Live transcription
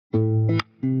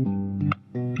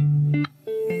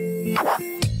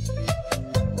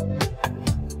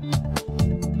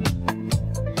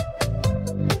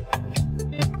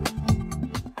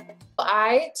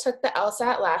took the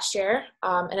LSAT last year,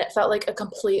 and it felt like a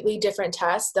completely different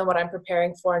test than what I'm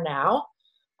preparing for now.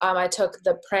 I took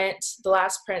the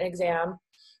last print exam,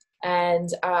 and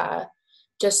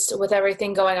just with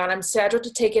everything going on, I'm scheduled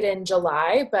to take it in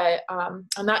July, but I'm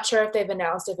not sure if they've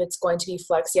announced if it's going to be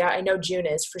flex yet. I know June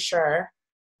is for sure.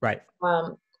 Right.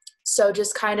 So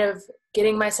just kind of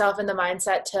getting myself in the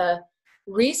mindset to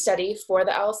restudy for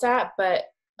the LSAT, but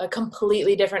a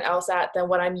completely different LSAT than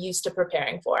what I'm used to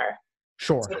preparing for.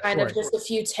 Sure. So kind of just a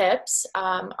few tips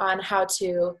on how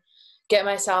to get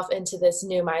myself into this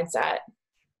new mindset.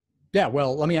 Yeah.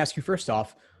 Well, let me ask you first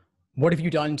off, what have you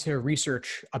done to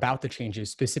research about the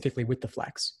changes specifically with the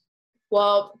flex?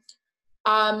 Well,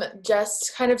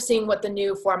 just kind of seeing what the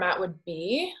new format would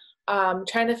be,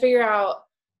 trying to figure out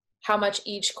how much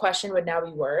each question would now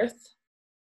be worth,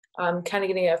 kind of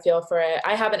getting a feel for it.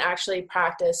 I haven't actually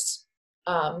practiced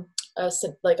a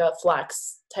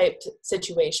flex type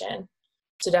situation,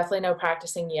 so definitely no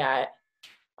practicing yet.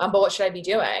 But what should I be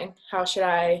doing? How should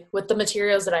I, with the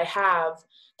materials that I have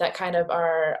that kind of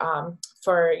are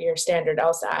for your standard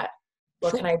LSAT,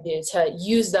 what can I do to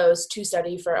use those to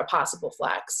study for a possible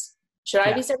flex? Should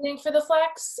I be studying for the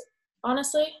flex,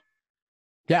 honestly?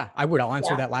 Yeah, I would. I'll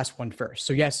answer that last one first.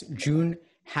 So yes, June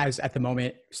has at the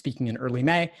moment, speaking in early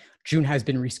May, June has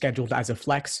been rescheduled as a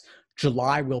flex.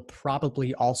 July will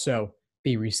probably also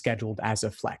be rescheduled as a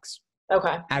flex.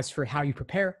 Okay. As for how you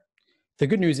prepare, the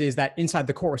good news is that inside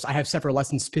the course, I have several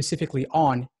lessons specifically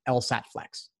on LSAT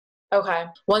Flex. Okay.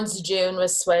 Once June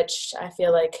was switched, I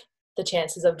feel like the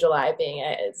chances of July being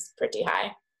it is pretty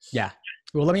high. Yeah.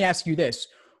 Well, let me ask you this.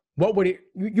 What would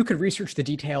you could research the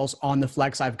details on the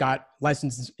flex. I've got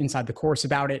lessons inside the course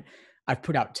about it. I've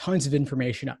put out tons of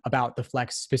information about the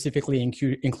flex, specifically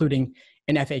including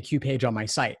an FAQ page on my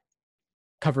site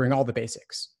covering all the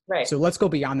basics. Right. So let's go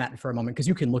beyond that for a moment because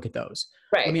you can look at those.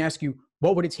 Right. Let me ask you,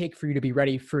 what would it take for you to be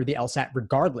ready for the LSAT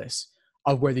regardless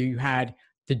of whether you had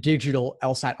the digital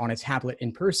LSAT on a tablet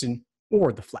in person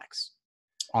or the flex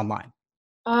online?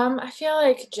 I feel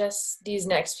like just these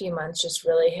next few months, just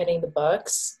really hitting the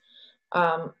books.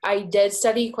 I did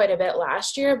study quite a bit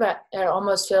last year, but it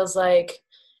almost feels like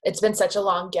it's been such a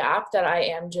long gap that I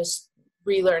am just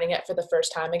relearning it for the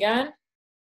first time again.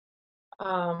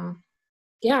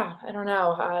 Yeah, I don't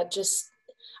know.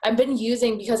 I've been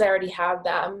using, because I already have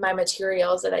my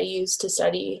materials that I used to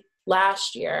study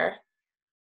last year.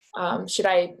 Should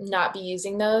I not be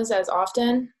using those as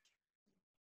often?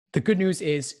 The good news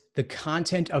is the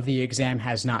content of the exam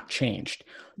has not changed.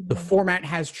 The format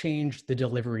has changed. The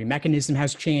delivery mechanism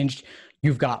has changed.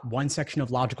 You've got one section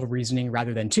of logical reasoning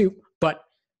rather than two, but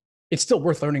it's still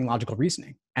worth learning logical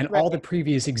reasoning. And all the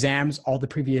previous exams, all the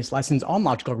previous lessons on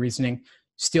logical reasoning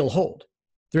still hold.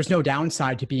 There's no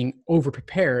downside to being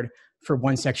over-prepared for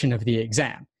one section of the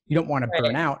exam. You don't want to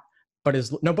burn out, but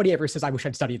nobody ever says, I wish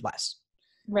I'd studied less.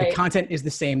 The content is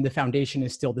the same. The foundation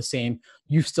is still the same.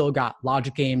 You've still got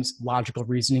logic games, logical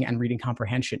reasoning, and reading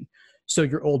comprehension. So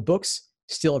your old books,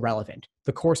 still relevant.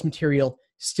 The course material,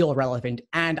 still relevant.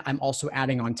 And I'm also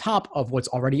adding on top of what's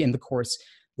already in the course,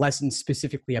 lessons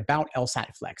specifically about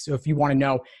LSAT Flex. So if you want to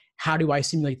know, how do I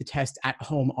simulate the test at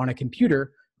home on a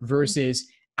computer versus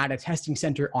at a testing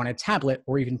center on a tablet,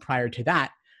 or even prior to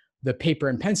that, the paper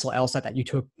and pencil LSAT that you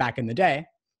took back in the day,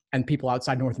 and people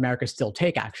outside North America still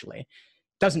take actually,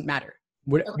 doesn't matter.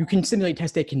 You can simulate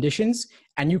test day conditions,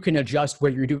 and you can adjust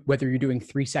whether you're doing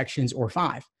 3 sections or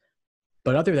 5.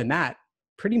 But other than that,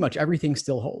 pretty much everything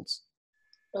still holds.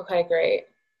 Okay, great.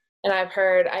 And I've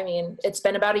heard, it's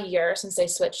been about a year since they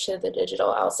switched to the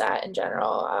digital LSAT in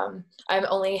general. I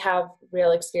only have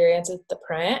real experience with the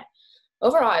print.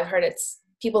 Overall, I've heard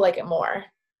people like it more,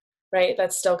 right?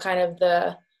 That's still kind of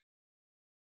the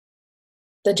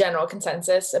general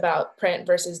consensus about print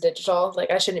versus digital.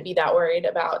 Like, I shouldn't be that worried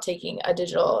about taking a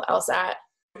digital LSAT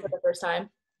for the first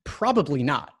time. Probably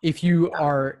not. If you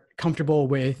are comfortable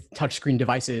with touchscreen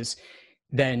devices,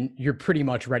 then you're pretty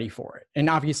much ready for it. And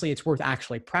obviously it's worth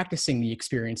actually practicing the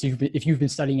experience. If you've been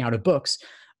studying out of books,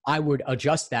 I would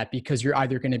adjust that because you're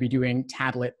either going to be doing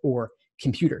tablet or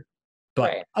computer.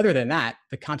 But other than that,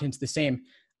 the content's the same.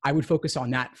 I would focus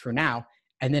on that for now.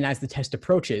 And then as the test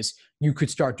approaches, you could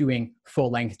start doing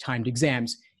full-length timed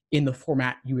exams in the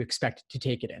format you expect to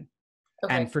take it in.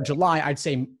 And for July, I'd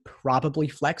say probably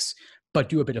flex, but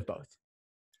do a bit of both.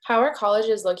 How are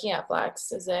colleges looking at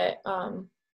flex? Is it,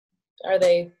 are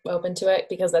they open to it?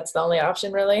 Because that's the only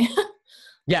option, really.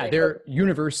 Yeah, they're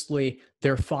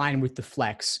fine with the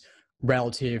flex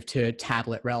relative to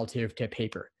tablet, relative to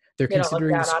paper. They're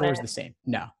considering the scores the same.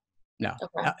 No.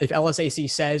 If LSAC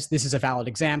says this is a valid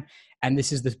exam and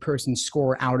this is the person's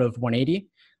score out of 180,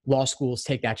 law schools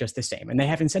take that just the same. And they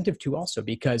have incentive to also,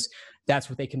 because that's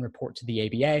what they can report to the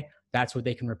ABA. That's what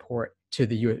they can report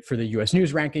to for the US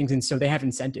News rankings. And so they have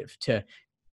incentive to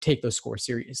take those scores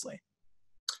seriously.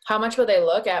 How much will they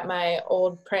look at my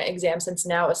old print exam, since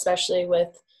now, especially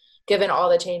given all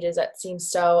the changes, that seems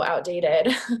so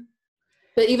outdated?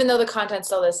 But even though the content's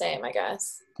still the same, I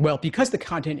guess. Well, because the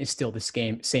content is still the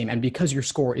same, and because your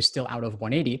score is still out of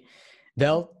 180,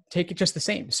 they'll take it just the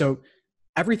same. So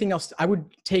everything else, I would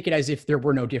take it as if there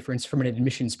were no difference from an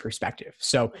admissions perspective.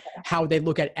 So how they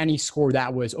look at any score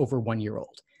that was over 1 year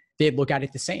old, they'd look at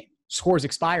it the same. Scores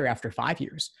expire after 5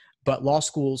 years, but law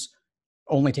schools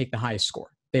only take the highest score.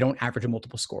 They don't average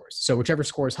multiple scores. So whichever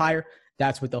score is higher,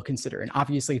 that's what they'll consider. And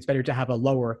obviously it's better to have a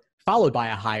lower followed by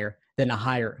a higher than a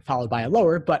higher followed by a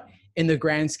lower, but in the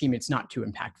grand scheme, it's not too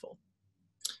impactful.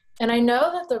 And I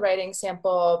know that the writing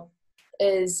sample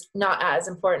is not as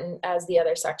important as the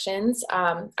other sections.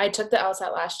 I took the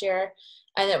LSAT last year,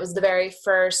 and it was the very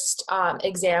first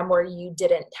exam where you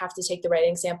didn't have to take the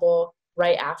writing sample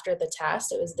right after the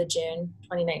test. It was the June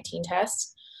 2019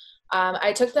 test.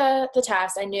 I took the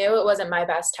test. I knew it wasn't my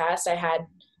best test. I had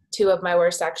 2 of my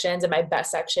worst sections and my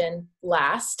best section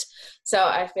last. So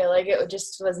I feel like it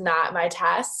just was not my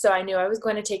test. So I knew I was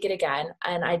going to take it again,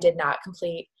 and I did not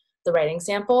complete the writing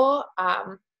sample.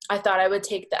 I thought I would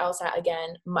take the LSAT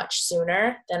again much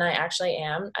sooner than I actually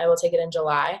am. I will take it in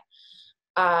July.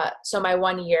 So my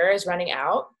 1 year is running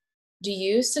out. Do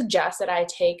you suggest that I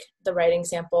take the writing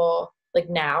sample like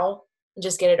now and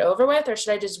just get it over with, or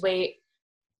should I just wait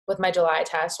with my July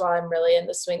test while I'm really in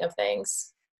the swing of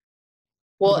things?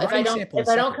 Well, if I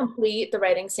don't complete the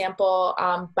writing sample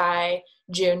by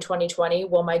June 2020,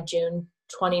 will my June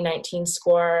 2019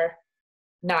 score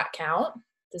not count?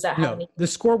 Does that have any? The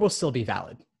score will still be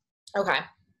valid. Okay.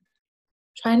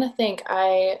 Trying to think.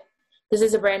 This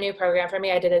is a brand new program for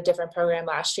me. I did a different program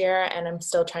last year, and I'm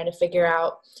still trying to figure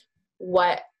out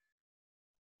what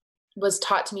was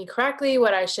taught to me correctly,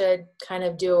 what I should kind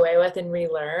of do away with and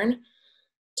relearn.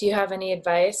 Do you have any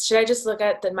advice? Should I just look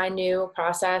at my new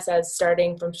process as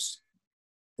starting from,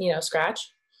 scratch?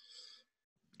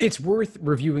 It's worth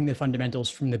reviewing the fundamentals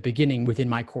from the beginning within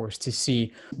my course to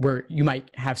see where you might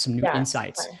have some new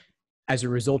insights as a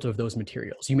result of those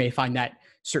materials. You may find that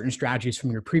certain strategies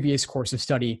from your previous course of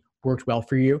study worked well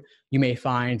for you. You may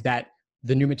find that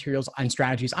the new materials and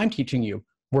strategies I'm teaching you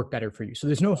work better for you. So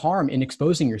there's no harm in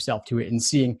exposing yourself to it and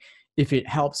seeing if it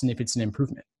helps and if it's an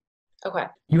improvement. Okay.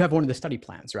 You have one of the study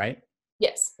plans, right?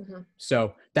 Yes. Mm-hmm.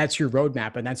 So that's your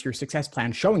roadmap, and that's your success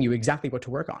plan showing you exactly what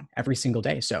to work on every single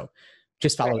day. So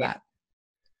just follow that.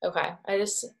 Okay. I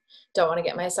just don't want to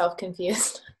get myself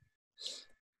confused.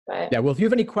 But yeah, well, if you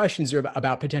have any questions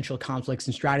about potential conflicts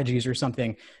and strategies or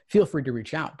something, feel free to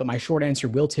reach out. But my short answer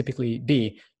will typically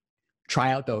be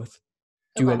try out both.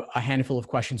 Do a handful of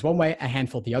questions one way, a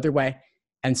handful the other way,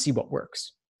 and see what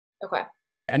works. Okay.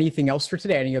 Anything else for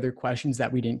today? Any other questions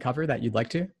that we didn't cover that you'd like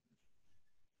to?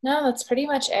 No, that's pretty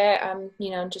much it. I'm,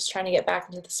 just trying to get back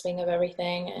into the swing of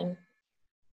everything, and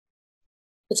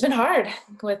it's been hard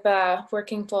with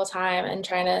working full time and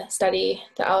trying to study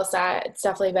the LSAT. It's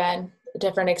definitely been a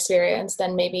different experience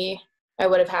than maybe I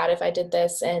would have had if I did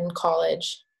this in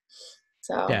college.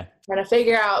 So trying to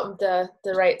figure out the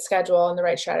right schedule and the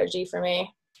right strategy for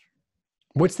me.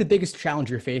 What's the biggest challenge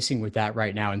you're facing with that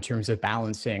right now in terms of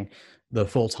balancing the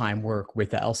full-time work with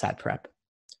the LSAT prep?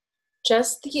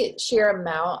 Just the sheer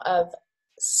amount of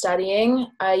studying.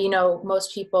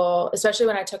 Most people, especially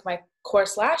when I took my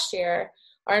course last year,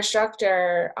 our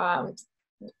instructor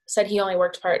said he only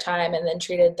worked part-time and then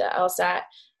treated the LSAT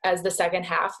as the second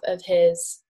half of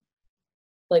his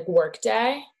work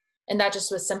day. And that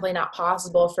just was simply not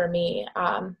possible for me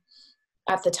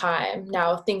at the time.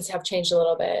 Now things have changed a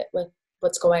little bit with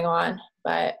what's going on,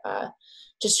 but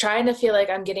just trying to feel like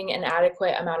I'm getting an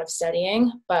adequate amount of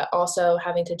studying, but also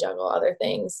having to juggle other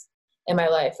things in my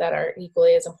life that are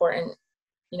equally as important,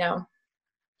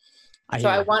 So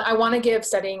I want to give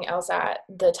studying LSAT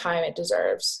the time it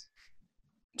deserves.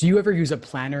 Do you ever use a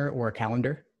planner or a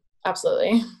calendar?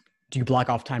 Absolutely. Do you block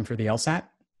off time for the LSAT?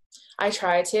 I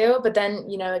try to, but then,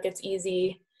 it gets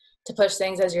easy to push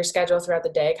things as your schedule throughout the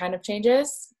day kind of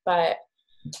changes. But,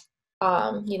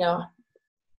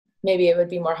 maybe it would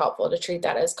be more helpful to treat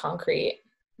that as concrete,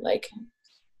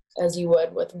 as you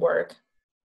would with work.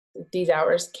 These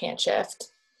hours can't shift.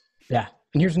 Yeah.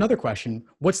 And here's another question.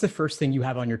 What's the first thing you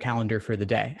have on your calendar for the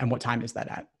day, and what time is that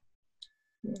at?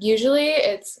 Usually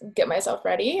it's get myself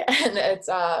ready, and it's,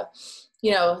 I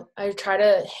try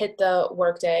to hit the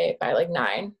work day by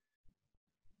 9.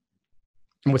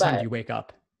 And what time do you wake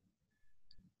up?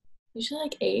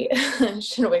 Usually 8. I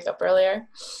shouldn't wake up earlier.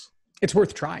 it's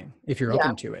worth trying if you're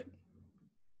open to it.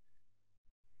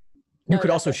 You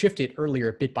could also shift it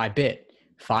earlier bit by bit,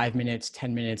 5 minutes,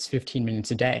 10 minutes, 15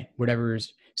 minutes a day, whatever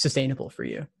is sustainable for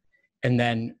you. And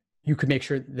then you could make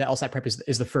sure the LSAT prep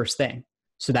is the first thing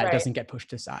so that it doesn't get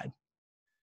pushed aside.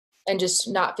 And just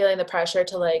not feeling the pressure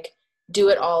to like do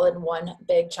it all in one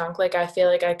big chunk. Like I feel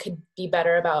like I could be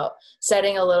better about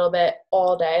setting a little bit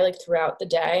all day, like throughout the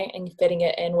day, and fitting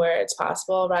it in where it's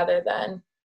possible rather than,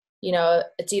 you know,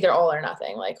 it's either all or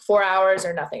nothing, like 4 hours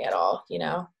or nothing at all, you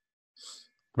know?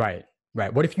 Right.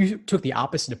 Right. What if you took the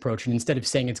opposite approach and instead of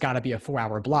saying it's got to be a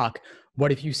 4-hour block, what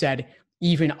if you said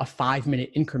even a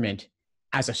 5-minute increment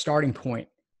as a starting point,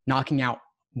 knocking out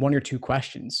 1 or 2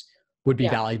 questions would be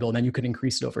valuable, and then you could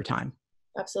increase it over time?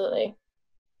 Absolutely.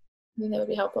 I think that would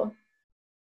be helpful.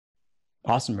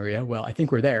 Awesome, Maria. Well, I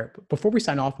think we're there. But before we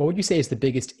sign off, what would you say is the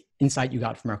biggest insight you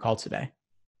got from our call today?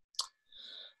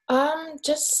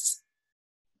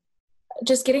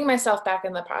 Just getting myself back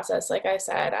in the process. Like I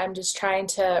said, I'm just trying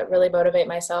to really motivate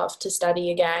myself to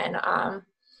study again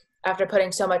after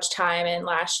putting so much time in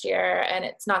last year, and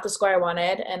it's not the score I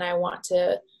wanted, and I want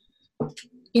to,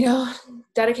 you know,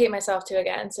 dedicate myself to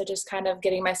again. So just kind of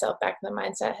getting myself back in the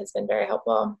mindset has been very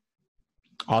helpful.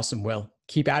 Awesome. Well,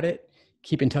 keep at it.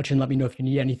 Keep in touch and let me know if you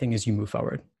need anything as you move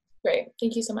forward. Great.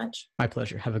 Thank you so much. My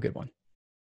pleasure. Have a good one.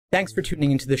 Thanks for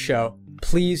tuning into the show.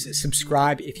 Please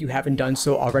subscribe if you haven't done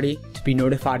so already to be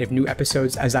notified of new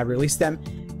episodes as I release them.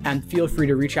 And feel free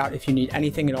to reach out if you need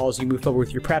anything at all as you move forward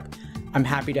with your prep. I'm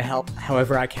happy to help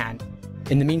however I can.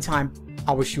 In the meantime,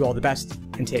 I'll wish you all the best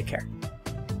and take care.